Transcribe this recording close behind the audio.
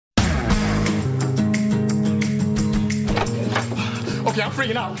Yeah, I'm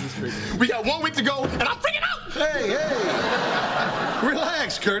freaking out. We got 1 week to go, and I'm freaking out! Hey!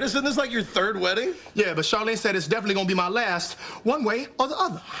 Relax, Curtis. Isn't this like your 3rd wedding? Yeah, but Charlene said it's definitely gonna be my last, one way or the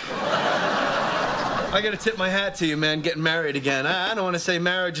other. I gotta tip my hat to you, man, getting married again. I don't want to say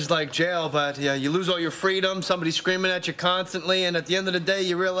marriage is like jail, but yeah, you lose all your freedom, somebody's screaming at you constantly, and at the end of the day,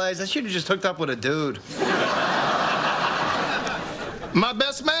 you realize I should have just hooked up with a dude. My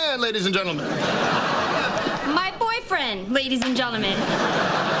best man, ladies and gentlemen. My boyfriend, ladies and gentlemen.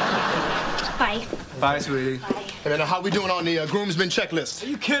 Bye. Bye, sweetie. Bye. And then how we doing on the groomsmen checklist? Are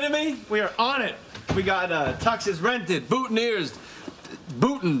you kidding me? We are on it. We got tuxes rented, boutonnieres,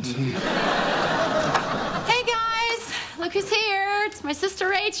 bootened. Hey, guys. Look who's here. It's my sister,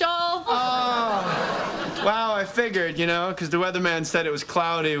 Rachel. Oh. Wow, I figured, you know, because the weatherman said it was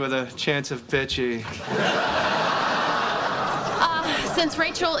cloudy with a chance of bitchy. Since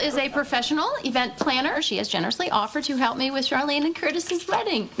Rachel is a professional event planner, she has generously offered to help me with Charlene and Curtis's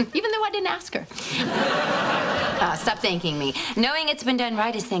wedding, even though I didn't ask her. Stop thanking me. Knowing it's been done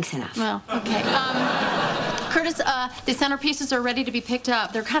right is thanks enough. Well, okay. Curtis, the centerpieces are ready to be picked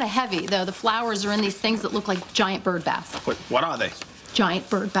up. They're kind of heavy, though. The flowers are in these things that look like giant bird baths. Wait, what are they? Giant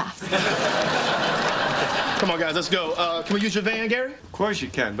bird baths. Come on, guys, let's go. Can we use your van, Gary? Of course you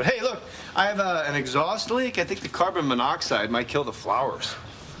can. But hey, look, I have an exhaust leak. I think the carbon monoxide might kill the flowers.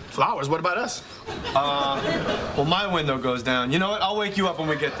 Flowers? What about us? Well, my window goes down. You know what? I'll wake you up when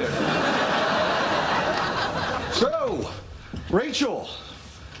we get there. So, Rachel,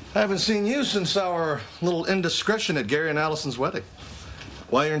 I haven't seen you since our little indiscretion at Gary and Allison's wedding.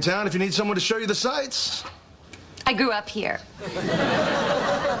 While you're in town, if you need someone to show you the sights. I grew up here.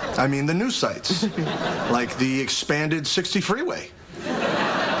 I mean the new sights, like the expanded 60 freeway,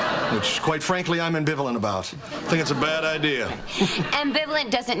 which, quite frankly, I'm ambivalent about. I think it's a bad idea. Ambivalent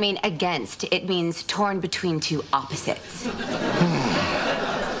doesn't mean against. It means torn between two opposites.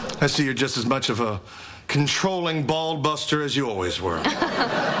 I see you're just as much of a controlling bald buster as you always were.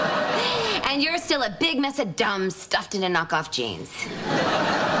 And you're still a big mess of dumb stuffed into knockoff jeans.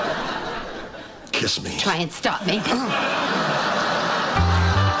 Kiss me. Try and stop me.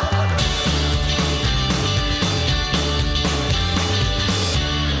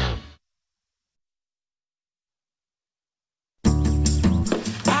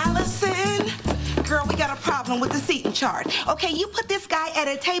 Girl, we got a problem with the seating chart. Okay, you put this guy at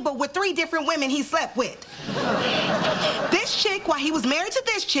a table with 3 different women he slept with. This chick while he was married to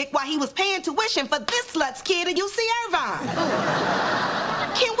this chick while he was paying tuition for this slut's kid at UC Irvine.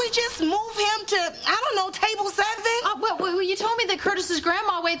 Can we just move him to, I don't know, table 7? Well, you told me that Curtis's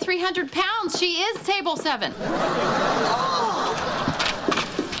grandma weighed 300 pounds. She is table 7.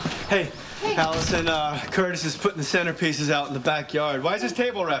 Hey, Allison, Curtis is putting the centerpieces out in the backyard. Why is this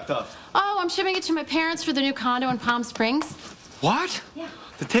table wrapped up? Oh, I'm shipping it to my parents for the new condo in Palm Springs. What? Yeah.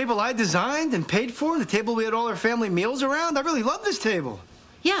 The table I designed and paid for? The table we had all our family meals around? I really love this table.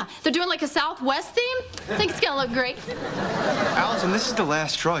 Yeah, they're doing like a Southwest theme. I think it's gonna look great. Allison, this is the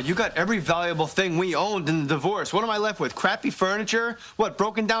last straw. You got every valuable thing we owned in the divorce. What am I left with? Crappy furniture? What,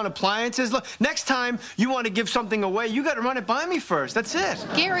 broken down appliances? Look, next time you want to give something away, you got to run it by me first. That's it.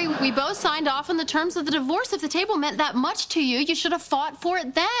 Gary, we both signed off on the terms of the divorce. If the table meant that much to you, you should have fought for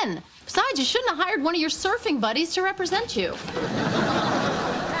it then. Besides, you shouldn't have hired one of your surfing buddies to represent you.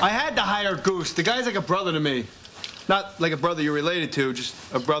 I had to hire Goose. The guy's like a brother to me. Not like a brother you're related to, just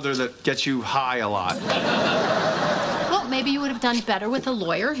a brother that gets you high a lot. Well, maybe you would have done better with a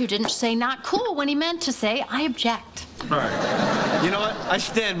lawyer who didn't say not cool when he meant to say, I object. All right. You know what? I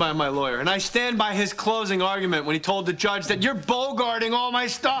stand by my lawyer, and I stand by his closing argument when he told the judge that you're bogarting all my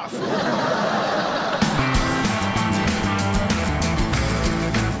stuff.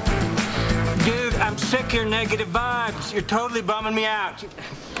 Dude, I'm sick of your negative vibes. You're totally bumming me out.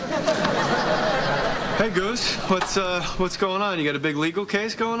 Hey, Goose, what's going on? You got a big legal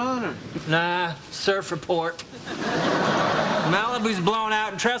case going on, or? Nah, surf report. Malibu's blown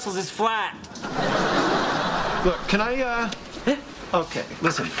out and Trestles is flat. Look, can I, Okay,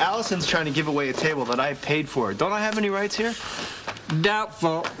 listen, Allison's trying to give away a table that I paid for. Don't I have any rights here?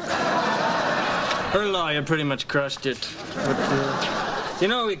 Doubtful. Her lawyer pretty much crushed it. But, you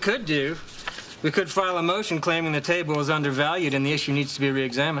know what we could do? We could file a motion claiming the table was undervalued and the issue needs to be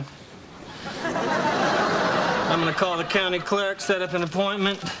re-examined. I'm gonna call the county clerk, set up an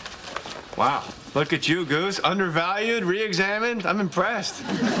appointment. Wow, look at you, Goose. Undervalued, re-examined. I'm impressed.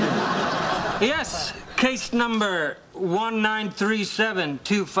 Yes, case number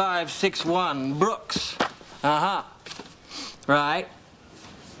 19372561, Brooks. Uh-huh. Right.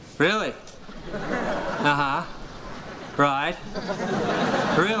 Really? Uh-huh. Right.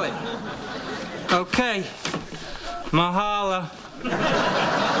 Really? Okay. Mahalo.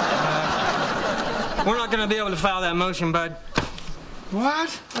 We're not going to be able to file that motion, bud.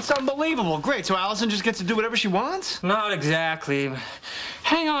 What? That's unbelievable. Great, so Allison just gets to do whatever she wants? Not exactly.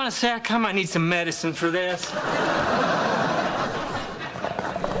 Hang on a sec. I might need some medicine for this.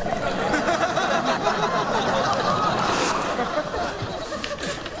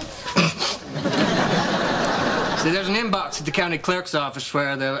 See, there's an inbox at the county clerk's office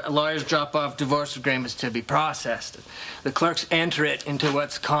where the lawyers drop off divorce agreements to be processed. The clerks enter it into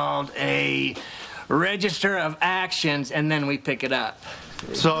what's called a register of actions, and then we pick it up.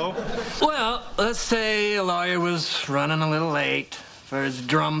 So? Well, let's say a lawyer was running a little late for his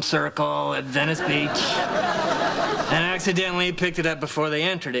drum circle at Venice Beach and accidentally picked it up before they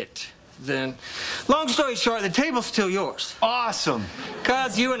entered it. Then, long story short, the table's still yours. Awesome.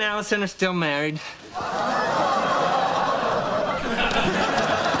 Because you and Allison are still married.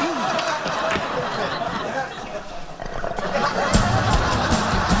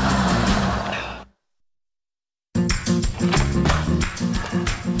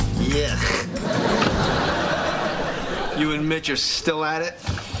 You and Mitch are still at it?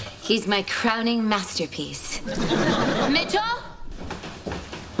 He's my crowning masterpiece. Mitchell?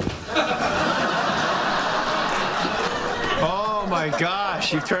 Oh my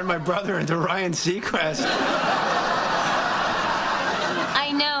gosh, you've turned my brother into Ryan Seacrest.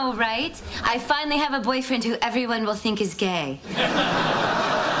 I know, right? I finally have a boyfriend who everyone will think is gay.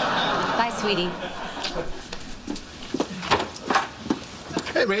 Bye, sweetie.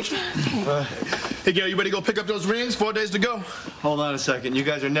 Hey, Rachel. Hey, Gary, you ready to go pick up those rings? 4 days to go. Hold on a second. You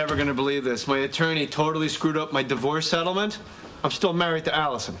guys are never going to believe this. My attorney totally screwed up my divorce settlement. I'm still married to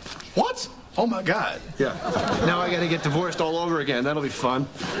Allison. What? Oh, my God. Yeah. Now I got to get divorced all over again. That'll be fun.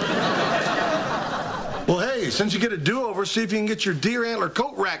 Well, hey, since you get a do-over, see if you can get your deer antler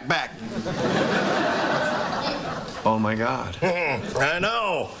coat rack back. Oh, my God. I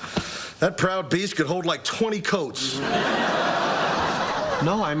know. That proud beast could hold like 20 coats.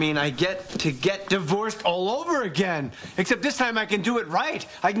 No, I mean, I get to get divorced all over again. Except this time I can do it right.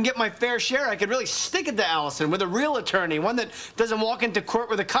 I can get my fair share. I can really stick it to Allison with a real attorney, one that doesn't walk into court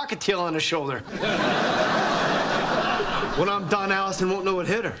with a cockatiel on his shoulder. When I'm done, Allison won't know what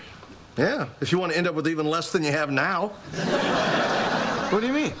hit her. Yeah, if you want to end up with even less than you have now. What do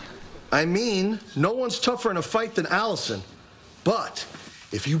you mean? I mean, no one's tougher in a fight than Allison. But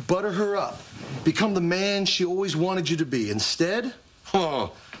if you butter her up, become the man she always wanted you to be, instead,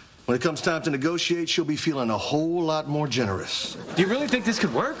 when it comes time to negotiate, she'll be feeling a whole lot more generous. Do you really think this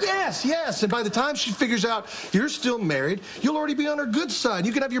could work? Yes, yes. And by the time she figures out you're still married, you'll already be on her good side.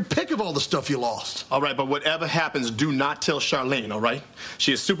 You can have your pick of all the stuff you lost. All right, but whatever happens, do not tell Charlene, all right?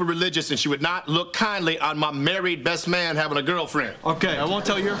 She is super religious, and she would not look kindly on my married best man having a girlfriend. Okay, I won't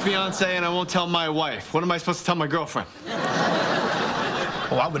tell your fiance, and I won't tell my wife. What am I supposed to tell my girlfriend?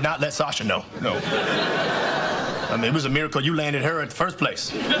 Oh, I would not let Sasha know. No. I mean, it was a miracle you landed her at the first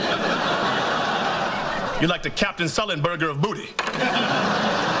place. You're like the Captain Sullenberger of booty.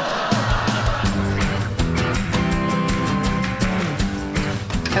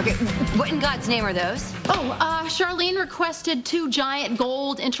 Okay, what in God's name are those? Oh, Charlene requested 2 giant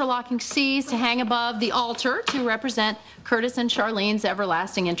gold interlocking C's to hang above the altar to represent Curtis and Charlene's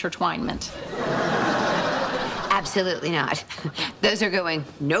everlasting intertwinement. Absolutely not. Those are going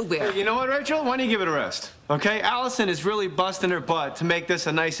nowhere. Hey, you know what, Rachel? Why don't you give it a rest? Okay, Allison is really busting her butt to make this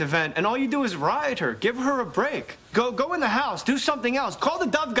a nice event, and all you do is ride her. Give her a break. Go in the house. Do something else. Call the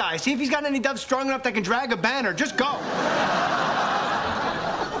dove guy. See if he's got any doves strong enough that can drag a banner. Just go.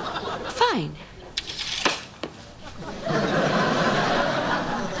 Fine.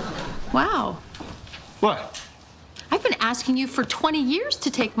 Wow. What? I've been asking you for 20 years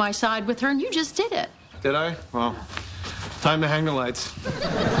to take my side with her, and you just did it. Did I? Well, time to hang the lights.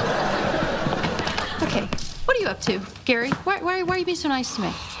 Okay, what are you up to, Gary? Why are you being so nice to me?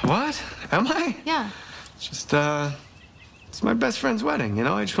 What? Am I? Yeah. It's just, it's my best friend's wedding, you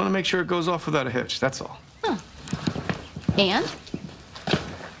know? I just want to make sure it goes off without a hitch, that's all. Huh. And?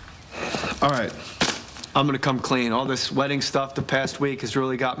 All right, I'm gonna come clean. All this wedding stuff the past week has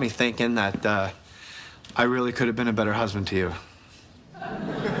really got me thinking that, I really could have been a better husband to you.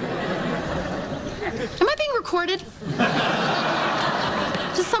 Am I being recorded?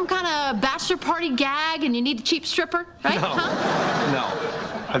 Just some kind of bachelor party gag and you need a cheap stripper, right? No. Huh?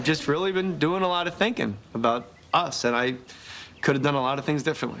 No. I've just really been doing a lot of thinking about us, and I could have done a lot of things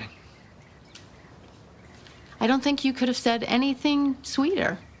differently. I don't think you could have said anything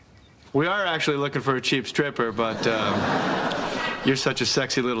sweeter. We are actually looking for a cheap stripper, but you're such a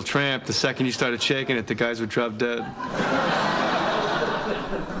sexy little tramp. The second you started shaking it, the guys would drop dead.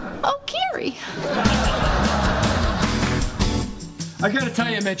 Oh, Gary. I gotta tell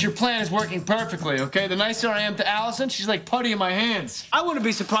you, Mitch, your plan is working perfectly, okay? The nicer I am to Allison, she's like putty in my hands. I wouldn't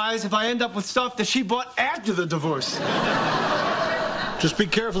be surprised if I end up with stuff that she bought after the divorce. Just be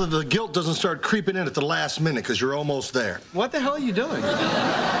careful that the guilt doesn't start creeping in at the last minute, because you're almost there. What the hell are you doing?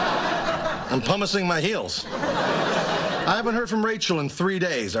 I'm pumicing my heels. I haven't heard from Rachel in 3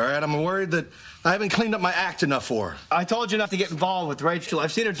 days, all right? I'm worried that I haven't cleaned up my act enough for her. I told you not to get involved with Rachel.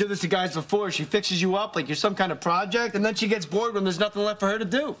 I've seen her do this to guys before. She fixes you up like you're some kind of project, and then she gets bored when there's nothing left for her to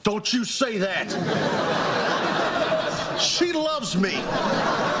do. Don't you say that. She loves me.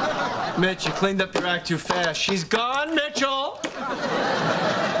 Mitch, you cleaned up your act too fast. She's gone, Mitchell.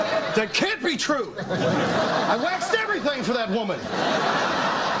 That can't be true. I waxed everything for that woman.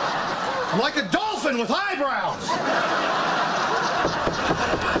 I'm like a dolphin with eyebrows.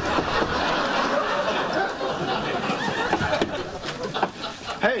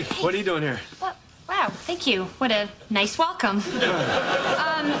 Hey, what are you doing here? Well, wow, thank you. What a nice welcome.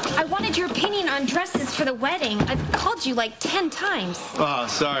 I wanted your opinion on dresses for the wedding. I've called you like 10 times. Oh,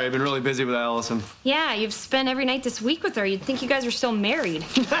 sorry. I've been really busy with Allison. Yeah, you've spent every night this week with her. You'd think you guys are still married.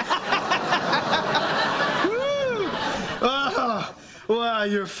 Oh, wow,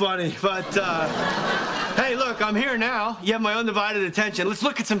 you're funny. But, hey, look, I'm here now. You have my undivided attention. Let's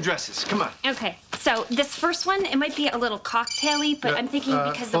look at some dresses. Come on. Okay, so this first one, it might be a little cocktail-y, but I'm thinking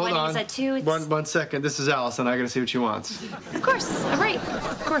because the wedding is at 2, it's... One second. This is Allison. I gotta see what she wants. Of course. All right.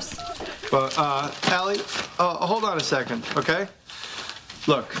 Of course. But, Allie, hold on a second, okay?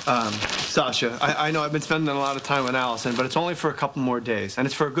 Look, Sasha, I know I've been spending a lot of time with Allison, but it's only for a couple more days, and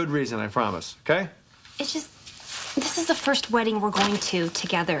it's for a good reason, I promise, okay? It's just... This is the first wedding we're going to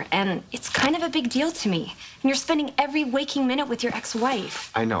together, and it's kind of a big deal to me. And you're spending every waking minute with your ex-wife.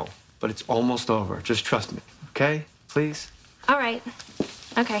 I know, but it's almost over. Just trust me, okay? Please? All right.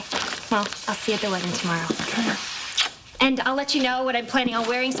 Okay. Well, I'll see you at the wedding tomorrow. Okay. And I'll let you know what I'm planning on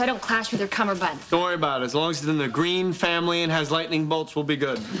wearing so I don't clash with your cummerbund. Don't worry about it. As long as it's in the green family and has lightning bolts, we'll be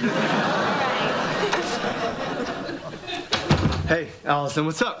good. All right. Hey, Allison,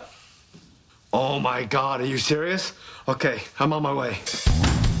 what's up? Oh, my God, are you serious? Okay, I'm on my way.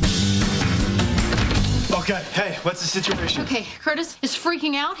 Okay, hey, what's the situation? Okay, Curtis is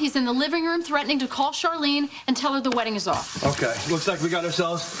freaking out. He's in the living room threatening to call Charlene and tell her the wedding is off. Okay, looks like we got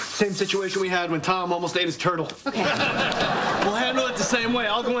ourselves same situation we had when Tom almost ate his turtle. Okay. We'll handle it the same way.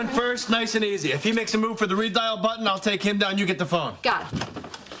 I'll go in first, nice and easy. If he makes a move for the redial button, I'll take him down, you get the phone. Got it.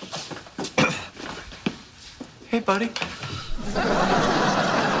 Hey, buddy.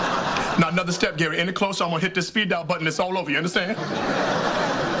 Not another step, Gary. Any closer, I'm gonna hit this speed dial button. It's all over. You understand?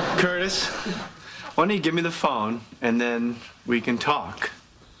 Curtis, why don't you give me the phone, and then we can talk.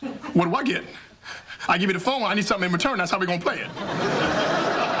 What do I get? I give you the phone. I need something in return. That's how we're gonna play it.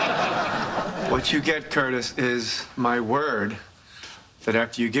 What you get, Curtis, is my word that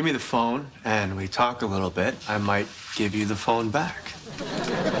after you give me the phone and we talk a little bit, I might give you the phone back.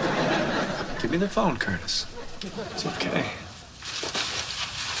 Give me the phone, Curtis. It's okay.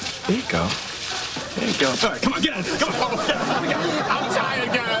 There you go. There you go. All right, come on, get on. Come on. I'm tired,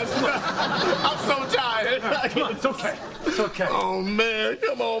 guys. I'm so tired. Come on, it's okay. It's okay. Oh, man,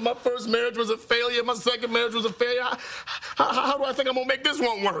 come on. My first marriage was a failure. My second marriage was a failure. How do I think I'm gonna make this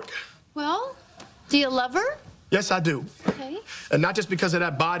one work? Well, do you love her? Yes, I do. Okay. And not just because of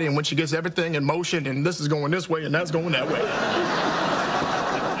that body and when she gets everything in motion and this is going this way and that's going that way.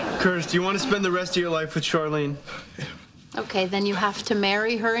 Curtis, do you want to spend the rest of your life with Charlene? Okay, then you have to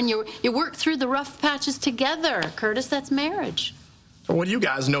marry her, and you work through the rough patches together. Curtis, that's marriage. So what do you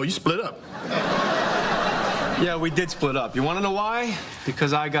guys know? You split up. Yeah, we did split up. You want to know why?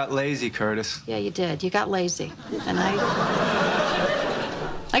 Because I got lazy, Curtis. Yeah, you did. You got lazy. And I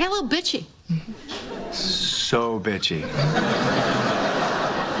got a little bitchy. So bitchy.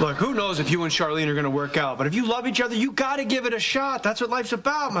 Look, who knows if you and Charlene are going to work out, but if you love each other, you got to give it a shot. That's what life's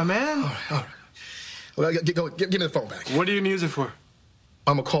about, my man. All right. Well, give me the phone back. What are you going to use it for?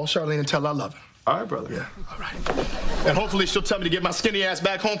 I'm going to call Charlene and tell her I love her. All right, brother. Yeah, all right. And hopefully she'll tell me to get my skinny ass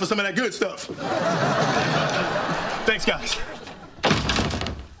back home for some of that good stuff. Thanks, guys.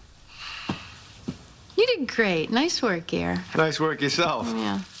 You did great. Nice work, Gare. Nice work yourself.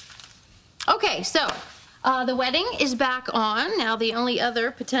 Yeah. Okay, so the wedding is back on. Now, the only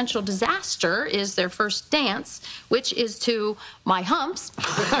other potential disaster is their first dance, which is to My Humps.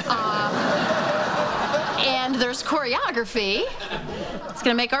 And there's choreography. It's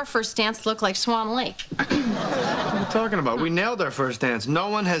going to make our first dance look like Swan Lake. What are you talking about? We nailed our first dance. No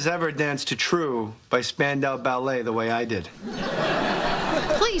one has ever danced to True by Spandau Ballet the way I did.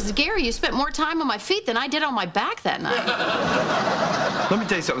 Please, Gary, you spent more time on my feet than I did on my back that night. Let me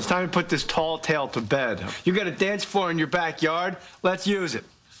tell you something. It's time to put this tall tale to bed. You got a dance floor in your backyard. Let's use it.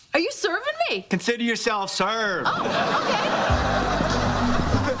 Are you serving me? Consider yourself served. Oh, okay.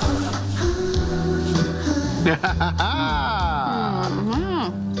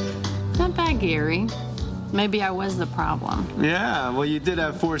 Not bad, Gary. Maybe I was the problem. Yeah, well, you did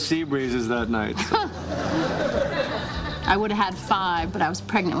have 4 sea breezes that night. So. I would have had 5, but I was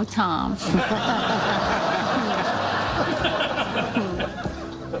pregnant with Tom.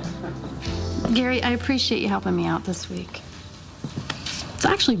 Gary, I appreciate you helping me out this week. It's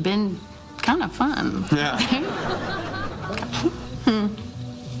actually been kind of fun. Yeah.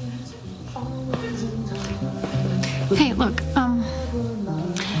 Hey, look,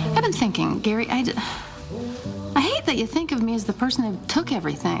 I've been thinking, Gary, I hate that you think of me as the person that took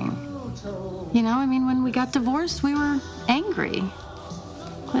everything. You know, I mean, when we got divorced, we were angry.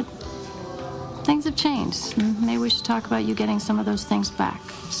 But things have changed. Maybe we should talk about you getting some of those things back,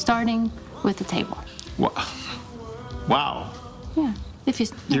 starting with the table. Wow. Yeah. If you...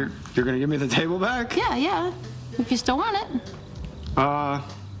 You're gonna give me the table back? Yeah. If you still want it. I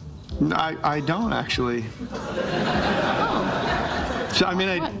don't actually. Oh. So, I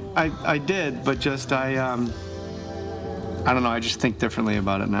mean, I did, but just I don't know. I just think differently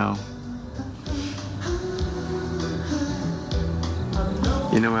about it now.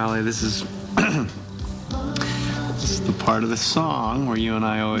 You know, Allie, this is this is the part of the song where you and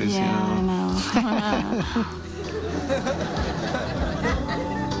I always, yeah, you know. I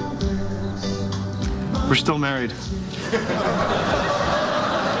know. We're still married.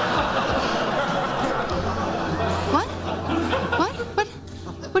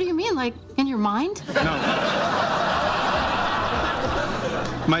 What do you mean, like, in your mind? No.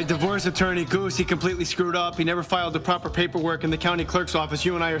 My divorce attorney, Goose, he completely screwed up. He never filed the proper paperwork in the county clerk's office.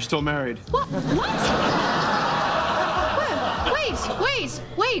 You and I are still married. What?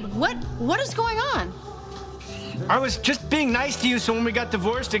 Wait, what is going on? I was just being nice to you so when we got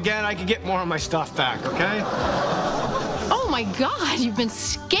divorced again, I could get more of my stuff back, okay? Oh my God, you've been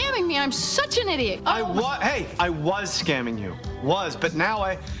scamming me. I'm such an idiot. Oh. Hey, I was scamming you. But now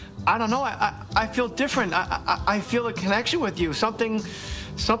I don't know, I feel different. I feel a connection with you. Something's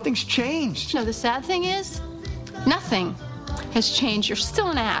changed. No, the sad thing is, nothing has changed. You're still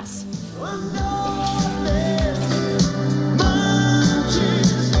an ass.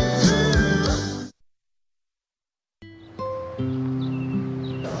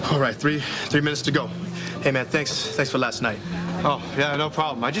 All right, three minutes to go. Hey, man, thanks for last night. Oh, yeah, no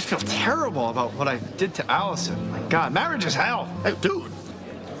problem. I just feel terrible about what I did to Allison. My God, marriage is hell. Hey, dude.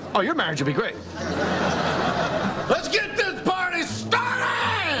 Oh, your marriage will be great. Let's get this party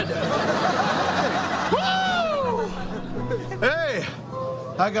started! Woo! Hey,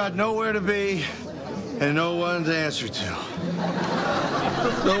 I got nowhere to be and no one to answer to.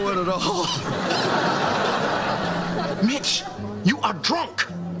 No one at all. Mitch, you are drunk.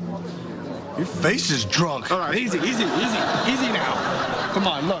 Your face is drunk. All right, easy now. Come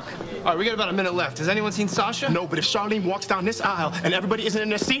on, look. All right, we got about a minute left. Has anyone seen Sasha? No, but if Charlene walks down this aisle and everybody isn't in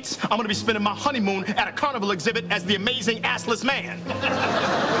their seats, I'm gonna be spending my honeymoon at a carnival exhibit as the amazing assless man.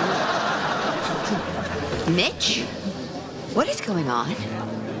 Mitch? What is going on?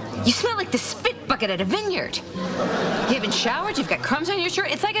 You smell like the spit bucket at a vineyard. You haven't showered, you've got crumbs on your shirt.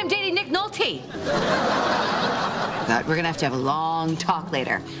 It's like I'm dating Nick Nolte. God, we're gonna have to have a long talk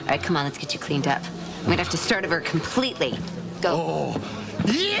later. All right, come on, let's get you cleaned up. I'm gonna have to start over completely. Go. Oh,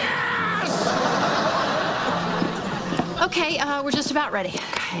 yes! Okay, we're just about ready.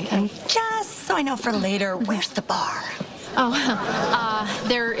 Okay, and just so I know for later, where's the bar? Oh,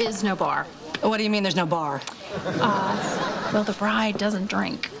 there is no bar. What do you mean there's no bar? Well, the bride doesn't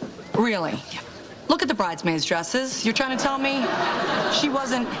drink. Really? Look at the bridesmaids' dresses. You're trying to tell me she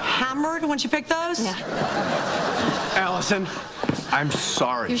wasn't hammered when she picked those? Yeah. Allison, I'm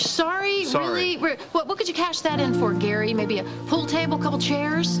sorry. You're sorry? Sorry. Really? What could you cash that in for, Gary? Maybe a pool table, a couple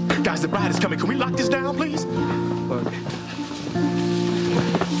chairs? Guys, the bride is coming. Can we lock this down, please? Look.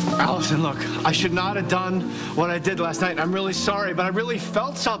 Allison, look, I should not have done what I did last night. I'm really sorry, but I really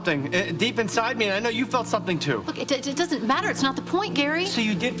felt something deep inside me, and I know you felt something too. Look, it doesn't matter. It's not the point, Gary. So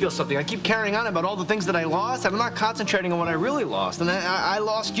you did feel something. I keep carrying on about all the things that I lost. I'm not concentrating on what I really lost, and I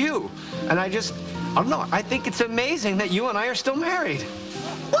lost you. And I don't know. I think it's amazing that you and I are still married.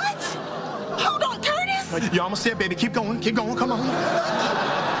 What? Hold on, Curtis. You're almost there, baby. Keep going, come on.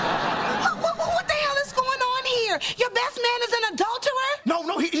 What the hell is going on here? Your best man is an adulterer?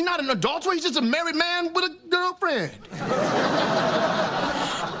 No, he's not an adulterer. He's just a married man with a girlfriend.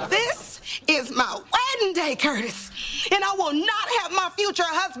 This is my wedding day, Curtis. And I will not have my future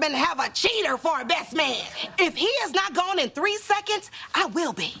husband have a cheater for a best man. If he is not gone in 3 seconds, I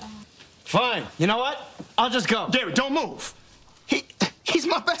will be. Fine. You know what? I'll just go. Gary, don't move. He's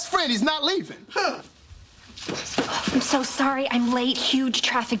my best friend. He's not leaving. I'm so sorry. I'm late. Huge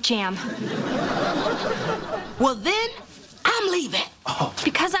traffic jam. Well, then, I'm leaving.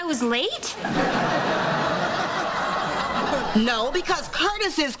 Because I was late? No, because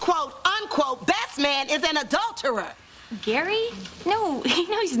Curtis's quote-unquote best man is an adulterer. Gary? No,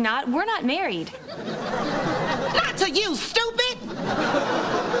 he's not. We're not married. Not to you, stupid.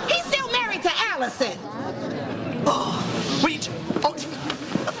 He's still married to Allison. Wait. Oh.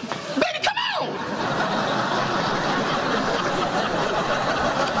 Baby, come on.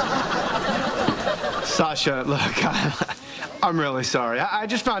 Sasha, look, I'm really sorry. I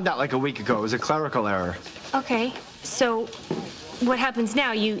just found out like a week ago. It was a clerical error. Okay, so what happens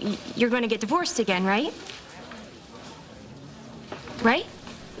now? You're going to get divorced again, right? Right?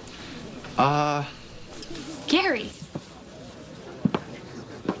 Gary.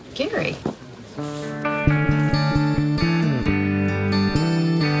 Gary.